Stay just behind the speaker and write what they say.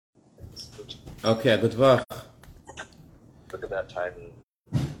Okay, good work. Look at that tiny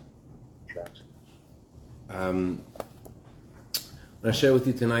track. I'm going to share with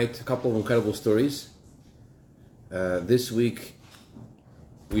you tonight a couple of incredible stories. This week,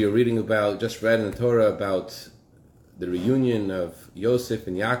 we are reading about, just read in the Torah about the reunion of Yosef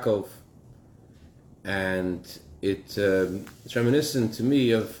and Yaakov, and it's reminiscent to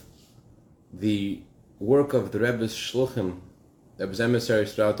me of the work of the Rebbe's shluchim, the Rebbe's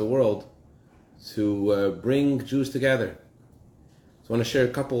emissaries throughout the world, to bring Jews together. So I want to share a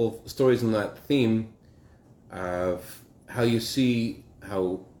couple of stories on that theme of how you see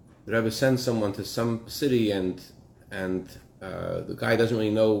how the Rebbe sends someone to some city and the guy doesn't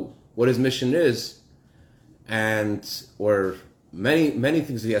really know what his mission is, or many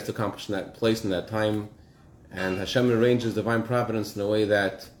things he has to accomplish in that place in that time, and Hashem arranges divine providence in a way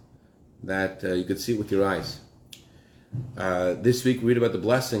that you could see it with your eyes. This week we read about the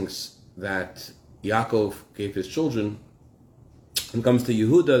blessings that Yaakov gave his children. When it comes to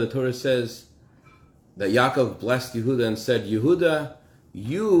Yehuda, the Torah says that Yaakov blessed Yehuda and said, Yehuda,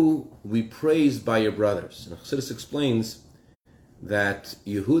 you we praised by your brothers. And Chassidus explains that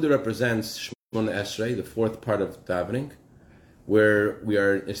Yehuda represents Shemona Esrei, the fourth part of davening, where we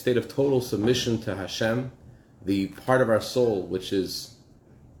are in a state of total submission to Hashem, the part of our soul which is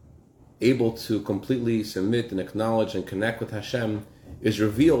able to completely submit and acknowledge and connect with Hashem is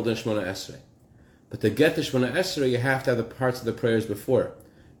revealed in Shemona Esrei. But to get to Shemona Esrei, you have to have the parts of the prayers before,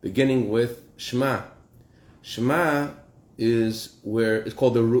 beginning with Shema. Shema is where it's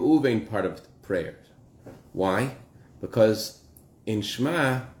called the Reuven part of prayer. Why? Because in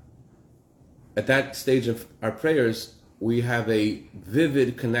Shema, at that stage of our prayers, we have a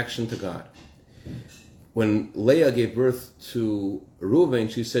vivid connection to God. When Leah gave birth to Reuven,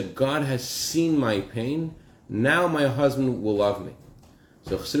 she said, God has seen my pain, now my husband will love me.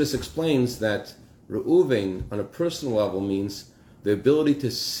 So Chassidus explains that Reuven, on a personal level, means the ability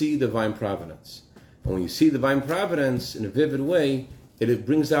to see divine providence. And when you see divine providence in a vivid way, it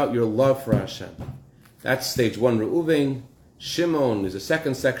brings out your love for Hashem. That's stage one, Reuven. Shimon is the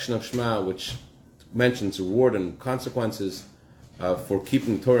second section of Shema, which mentions reward and consequences for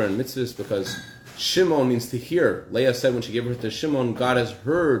keeping Torah and mitzvahs, because Shimon means to hear. Leah said when she gave birth to Shimon, God has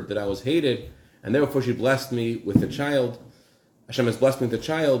heard that I was hated, and therefore she blessed me with a child. Hashem has blessed me with a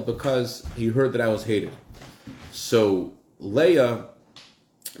child because he heard that I was hated. So Leah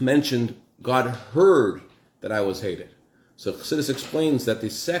mentioned God heard that I was hated. So Chassidus explains that the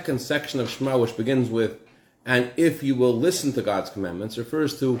second section of Shema, which begins with, and if you will listen to God's commandments,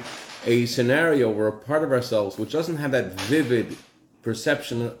 refers to a scenario where a part of ourselves which doesn't have that vivid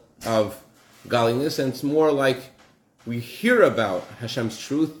perception of godliness, and it's more like we hear about Hashem's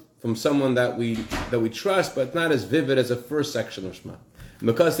truth from someone that we trust, but not as vivid as the first section of Shema. And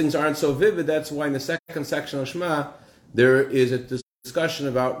because things aren't so vivid, that's why in the second section of Shema there is a discussion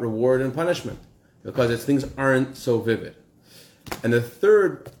about reward and punishment, because things aren't so vivid. And the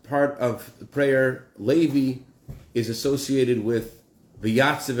third part of the prayer, Levi, is associated with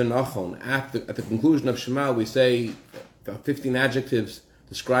V'yatziv v'nachon. At the conclusion of Shema, we say 15 adjectives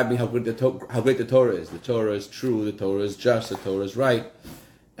describing how great the Torah is. The Torah is true, the Torah is just, the Torah is right.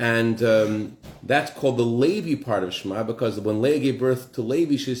 And that's called the Levi part of Shema, because when Leah gave birth to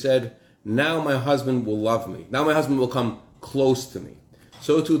Levi, she said, now my husband will love me. Now my husband will come close to me.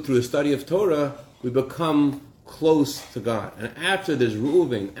 So too, through the study of Torah, we become close to God. And after there's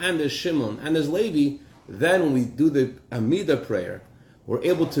Reuven, and there's Shimon, and there's Levi, then when we do the Amidah prayer, we're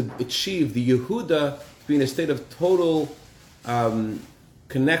able to achieve the Yehuda to be in a state of total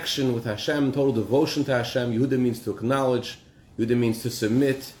connection with Hashem, total devotion to Hashem. Yehuda means to acknowledge, Yehuda means to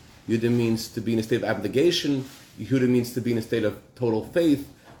submit, Yehuda means to be in a state of abnegation, Yehuda means to be in a state of total faith.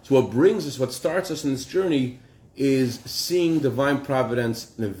 So what starts us in this journey is seeing divine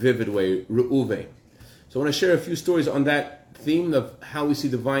providence in a vivid way, Reuven. So I want to share a few stories on that theme of how we see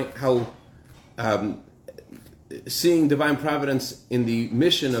seeing divine providence in the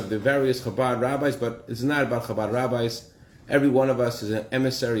mission of the various Chabad rabbis, but it's not about Chabad rabbis. Every one of us is an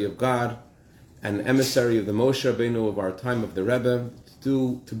emissary of God, an emissary of the Moshe Rabbeinu of our time, of the Rebbe,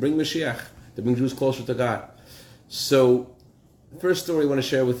 to bring Mashiach, to bring Jews closer to God. So the first story I want to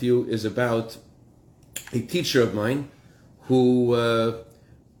share with you is about a teacher of mine who, I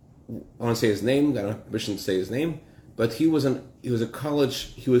want to say his name, I don't have permission to say his name, but he was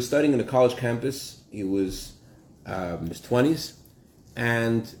studying in a college campus. He was in his 20s,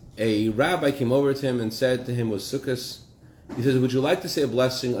 and a rabbi came over to him and said to him, was Sukkos, he says, would you like to say a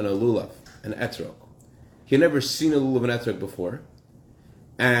blessing on a lulav, an etrog? He had never seen a lulav and etrog before,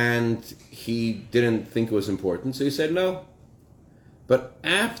 and he didn't think it was important, so he said no. But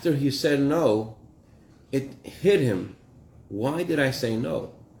after he said no, it hit him. Why did I say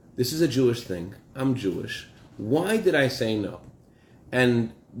no? This is a Jewish thing. I'm Jewish. Why did I say no?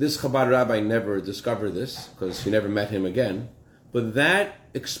 And this Chabad rabbi never discovered this because he never met him again. But that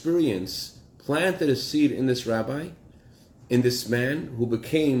experience planted a seed in this rabbi, in this man who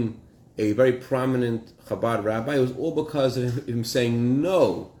became a very prominent Chabad rabbi. It was all because of him saying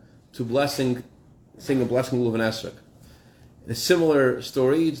no to saying a blessing Lulav and Esrog. A similar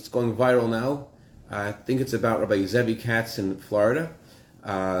story, it's going viral now. I think it's about Rabbi Zevi Katz in Florida.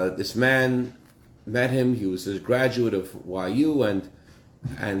 This man met him. He was a graduate of YU,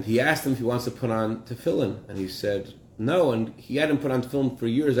 and he asked him if he wants to put on tefillin, and he said no. And he hadn't put on tefillin for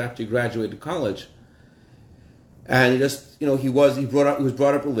years after he graduated college. And he just, he was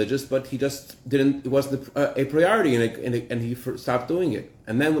brought up religious, but he just didn't. It wasn't a priority, and he stopped doing it.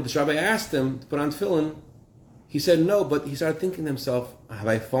 And then when the rabbi asked him to put on tefillin, he said no. But he started thinking to himself, "Have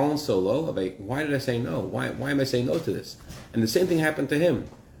I fallen so low? Why did I say no? Why am I saying no to this?" And the same thing happened to him.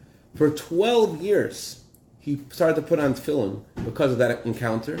 For 12 years, he started to put on tefillin because of that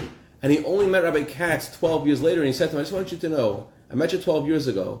encounter. And he only met Rabbi Katz 12 years later, and he said to him, "I just want you to know, I met you 12 years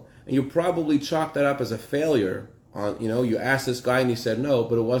ago, and you probably chalked that up as a failure. You asked this guy, and he said no,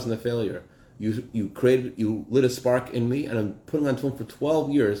 but it wasn't a failure. You lit a spark in me, and I'm putting on tefillin for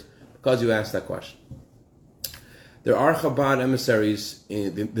 12 years because you asked that question." There are Chabad emissaries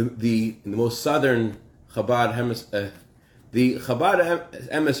in the most southern Chabad the Chabad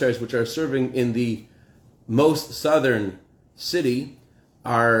emissaries which are serving in the most southern city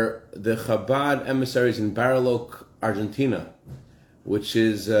are the Chabad emissaries in Bariloche, Argentina, which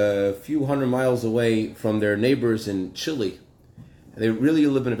is a few hundred miles away from their neighbors in Chile. They really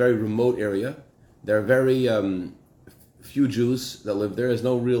live in a very remote area. There are very few Jews that live there. There's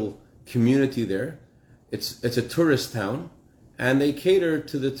no real community there. It's a tourist town, and they cater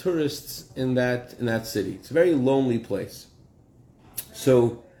to the tourists in that city. It's a very lonely place.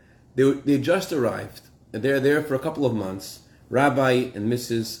 So they just arrived. They're there for a couple of months, Rabbi and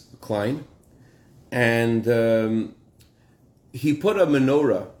Mrs. Klein, and he put a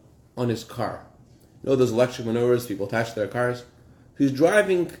menorah on his car. Those electric menorahs people attach to their cars? He's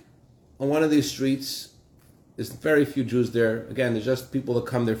driving on one of these streets. There's very few Jews there. Again, there's just people that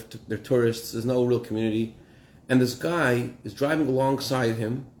come there. They're tourists. There's no real community. And this guy is driving alongside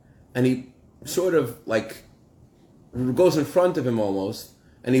him, and he sort of goes in front of him almost,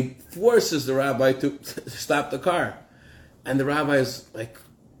 and he forces the rabbi to stop the car. And the rabbi is like,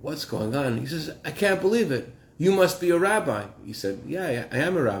 "What's going on?" He says, "I can't believe it. You must be a rabbi." He said, Yeah, I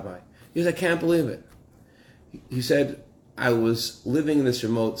am a rabbi." He said, "I can't believe it." He said, "I was living in this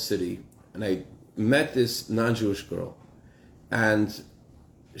remote city, and I met this non-Jewish girl, and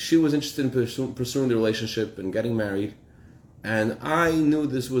she was interested in pursuing the relationship and getting married, and I knew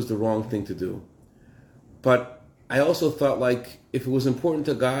this was the wrong thing to do. But I also thought, if it was important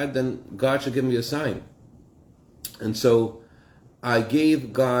to God, then God should give me a sign. And so I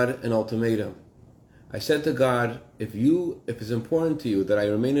gave God an ultimatum. I said to God, if it's important to you that I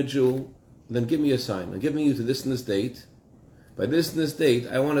remain a Jew, then give me a sign. I'm giving you to this and this date. By this and this date,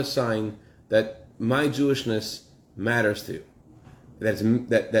 I want a sign that my Jewishness matters to you.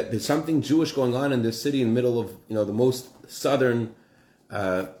 That there's something Jewish going on in this city in the middle of the most southern.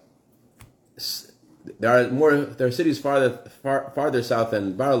 There are cities farther south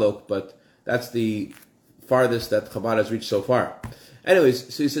than Bariloche, but that's the farthest that Chabad has reached so far.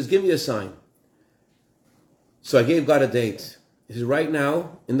 Anyways, so he says, "Give me a sign." So I gave God a date. He says, "Right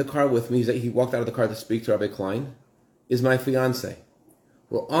now, in the car with me," he walked out of the car to speak to Rabbi Klein, "is my fiance.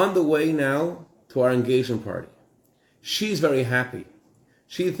 We're on the way now to our engagement party. She's very happy.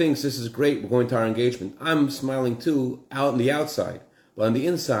 She thinks this is great. We're going to our engagement. I'm smiling too, out on the outside. But on the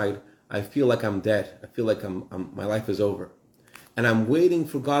inside, I feel like I'm dead. I feel like my life is over. And I'm waiting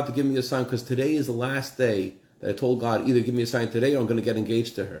for God to give me a sign, because today is the last day that I told God, either give me a sign today or I'm going to get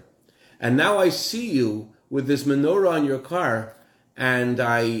engaged to her. And now I see you with this menorah on your car, and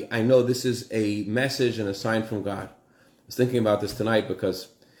I know this is a message and a sign from God." I was thinking about this tonight because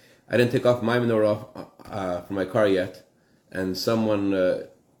I didn't take off my menorah from my car yet. And someone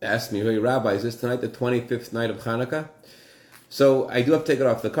asked me, "Hey, Rabbi, is this tonight the 25th night of Chanuka?" So I do have to take it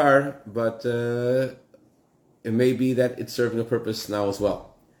off the car, but it may be that it's serving a purpose now as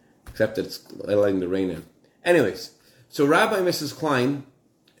well, except that it's letting the rain in. Anyways, so Rabbi and Mrs. Klein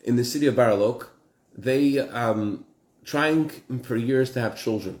in the city of Bariloche, they trying for years to have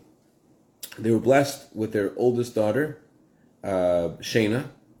children. They were blessed with their oldest daughter, Shana,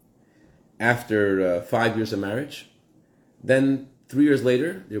 after 5 years of marriage. Then 3 years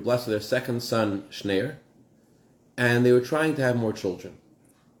later, they were blessed with their second son, Shneir. and they were trying to have more children.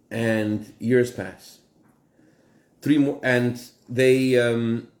 And years pass. 3 more, and they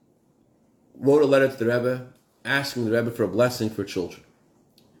wrote a letter to the Rebbe asking the Rebbe for a blessing for children.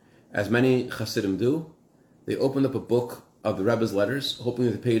 As many Hasidim do, they opened up a book of the Rebbe's letters, hoping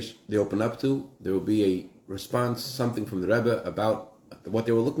that the page they opened up to, there will be a response, something from the Rebbe about what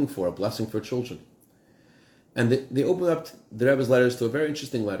they were looking for, a blessing for children. And they opened up the Rebbe's letters to a very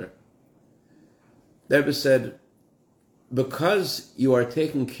interesting letter. The Rebbe said, because you are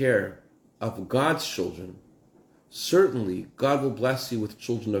taking care of God's children, certainly God will bless you with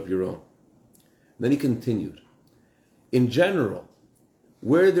children of your own. And then he continued, in general,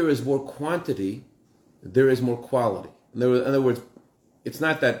 where there is more quantity, there is more quality. In other words, it's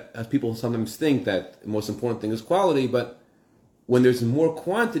not that, as people sometimes think, that the most important thing is quality, but when there's more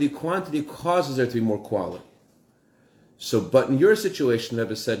quantity, quantity causes there to be more quality. So, but in your situation,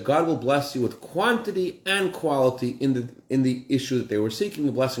 Rebbe said, God will bless you with quantity and quality in the issue that they were seeking,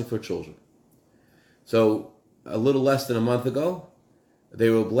 the blessing for children. So, a little less than a month ago,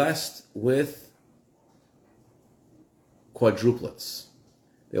 they were blessed with quadruplets.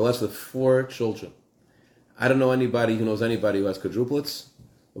 They were blessed with 4 children. I don't know anybody who knows anybody who has quadruplets.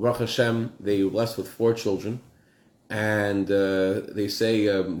 Baruch Hashem, they were blessed with 4 children. And they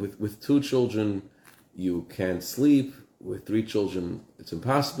say with 2 children, you can't sleep. With 3 children, it's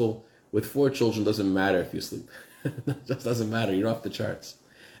impossible. With 4 children, doesn't matter if you sleep. It just doesn't matter. You're off the charts.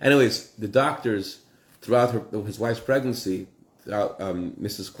 Anyways, the doctors, throughout his wife's pregnancy, throughout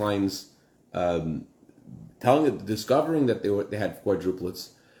Mrs. Klein's discovering that they had quadruplets,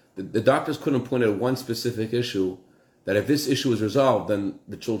 the doctors couldn't point at one specific issue, that if this issue is resolved, then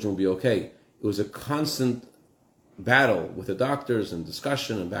the children will be okay. It was a constant battle with the doctors and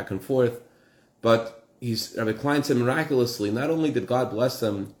discussion and back and forth. But Rabbi Klein said miraculously, not only did God bless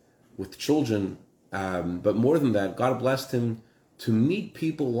them with children, but more than that, God blessed him to meet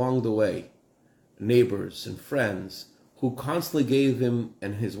people along the way, neighbors and friends, who constantly gave him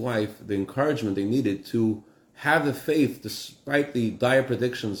and his wife the encouragement they needed to have the faith, despite the dire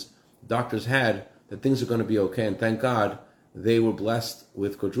predictions doctors had, that things are going to be okay. And thank God, they were blessed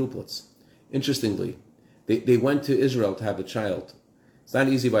with quadruplets. Interestingly, they went to Israel to have the child. It's not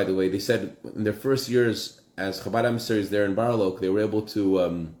easy, by the way. They said in their first years as Chabad emissaries there in Baralok, they were able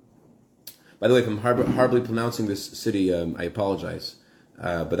to... by the way, if I'm horribly pronouncing this city, I apologize.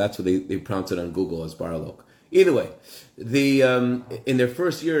 But that's what they pronounce it on Google as Baralok. Either way, in their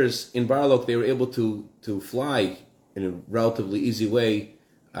first years in Baralok, they were able to fly in a relatively easy way.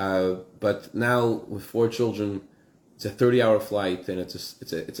 But now with 4 children, it's a 30-hour flight, and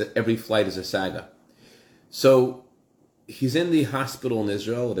every flight is a saga. So he's in the hospital in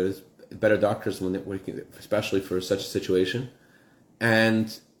Israel. There's better doctors when they're working, especially for such a situation.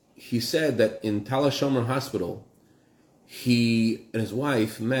 And he said that in Tal HaShomer Hospital, he and his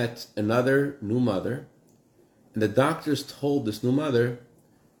wife met another new mother, and the doctors told this new mother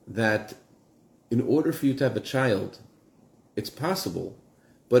that in order for you to have a child, it's possible,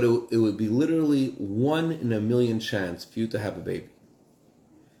 but it would be literally 1 in a million chance for you to have a baby.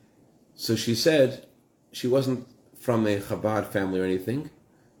 So she said she wasn't from a Chabad family or anything,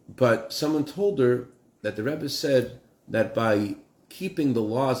 but someone told her that the Rebbe said that by keeping the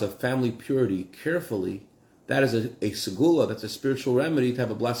laws of family purity carefully, that is a segula, that's a spiritual remedy to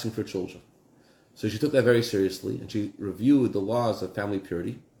have a blessing for children. So she took that very seriously, and she reviewed the laws of family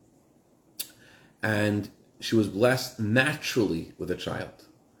purity, and she was blessed naturally with a child.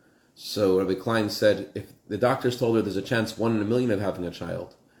 So Rabbi Klein said, if the doctors told her there's a chance 1 in a million of having a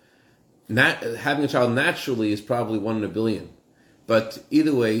child, having a child naturally is probably 1 in a billion. But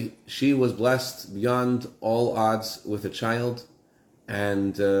either way, she was blessed beyond all odds with a child.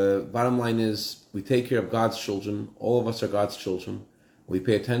 And bottom line is, we take care of God's children. All of us are God's children. We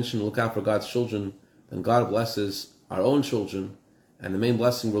pay attention, look out for God's children, then God blesses our own children. And the main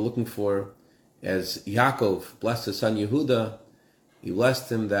blessing we're looking for, as Yaakov blessed his son Yehuda, he blessed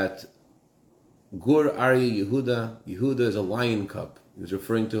him that Gur Arya Yehuda is a lion cub. He was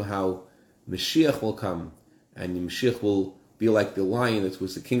referring to how Mashiach will come, and Mashiach will be like the lion that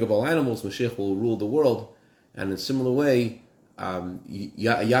was the king of all animals. Mashiach will rule the world. And in a similar way,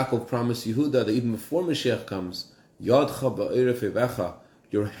 Yaakov promised Yehuda that even before Mashiach comes, Yadcha ba'erev evecha,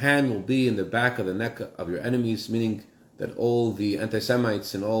 your hand will be in the back of the neck of your enemies, meaning that all the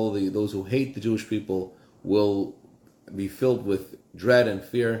anti-Semites and all those who hate the Jewish people will be filled with dread and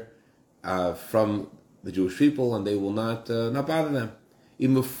fear from the Jewish people, and they will not bother them.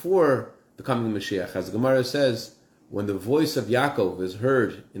 Even before the coming of Mashiach, as the Gemara says, when the voice of Yaakov is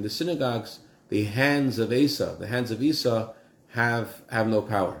heard in the synagogues, the hands of Esau have no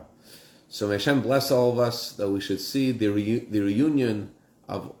power. So may Hashem bless all of us that we should see the reunion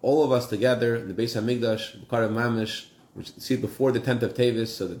of all of us together in the Beis HaMikdash, B'Karev Mamish, we should see it before the 10th of Tevis,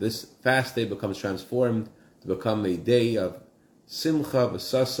 so that this fast day becomes transformed to become a day of simcha,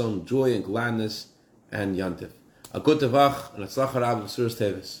 v'sason, joy and gladness, and yantif. A good tevach and a tzlachar av of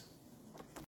Tevis.